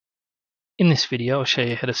In this video I'll show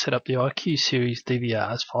you how to set up the IQ series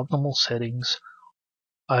DVR's 5 normal settings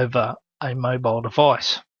over a mobile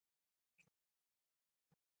device.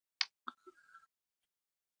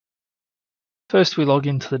 First we log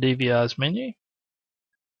into the DVR's menu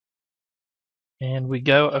and we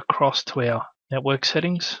go across to our network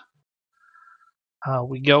settings.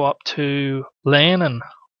 We go up to LAN and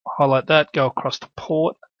highlight that, go across to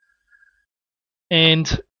port,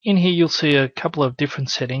 and in here you'll see a couple of different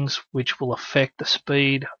settings which will affect the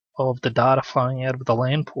speed of the data flowing out of the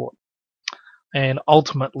LAN port. And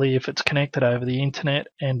ultimately, if it's connected over the internet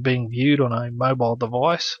and being viewed on a mobile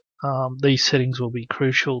device, these settings will be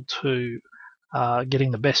crucial to getting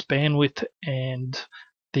the best bandwidth and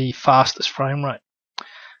the fastest frame rate.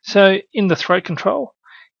 So in the throat control,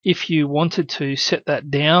 if you wanted to set that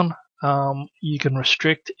down, you can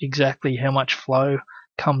restrict exactly how much flow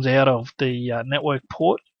comes out of the network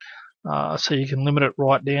port. So you can limit it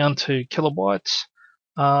right down to kilobytes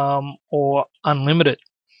or unlimited.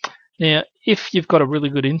 Now, if you've got a really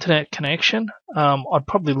good internet connection, I'd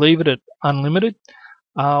probably leave it at unlimited.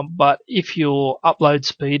 But if your upload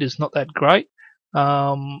speed is not that great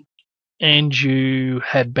and you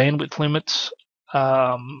had bandwidth limits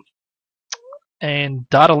and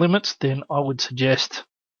data limits, then I would suggest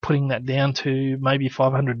putting that down to maybe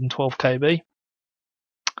 512 KB.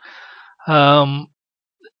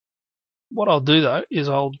 What I'll do though is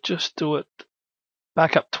I'll just do it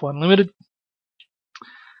back up to unlimited,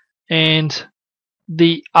 and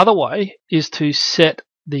the other way is to set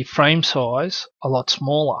the frame size a lot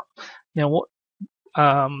smaller. Now what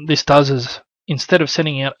this does is, instead of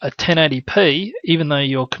sending out a 1080p, even though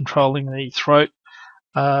you're controlling the throat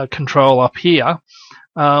control up here,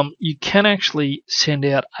 you can actually send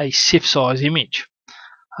out a SIF size image,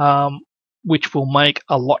 which will make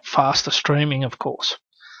a lot faster streaming, of course.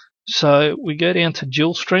 So we go down to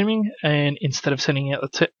dual streaming, and instead of sending out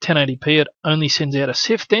the 1080p, it only sends out a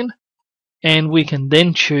SIF then, and we can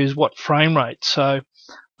then choose what frame rate. So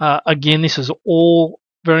again, this is all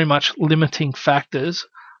very much limiting factors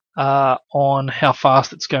on how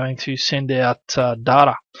fast it's going to send out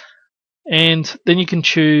data. And then you can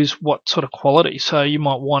choose what sort of quality. So you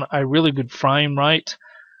might want a really good frame rate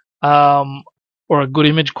or a good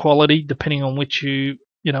image quality, depending on which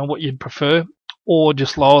what you'd prefer, or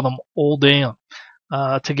just lower them all down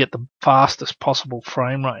to get the fastest possible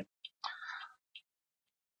frame rate.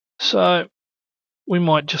 So we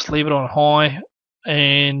might just leave it on high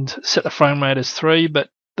and set the frame rate as 3, but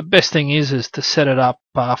the best thing is to set it up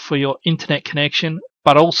for your internet connection,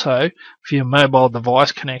 but also for your mobile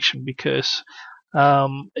device connection, because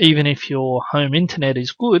even if your home internet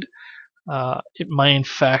is good, it may in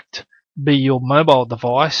fact be your mobile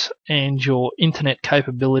device and your internet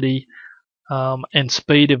capability and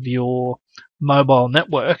speed of your mobile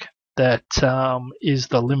network that is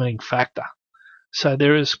the limiting factor. So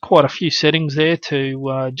there is quite a few settings there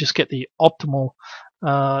to just get the optimal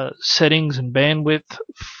settings and bandwidth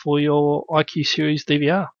for your IQ series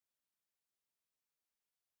DVR.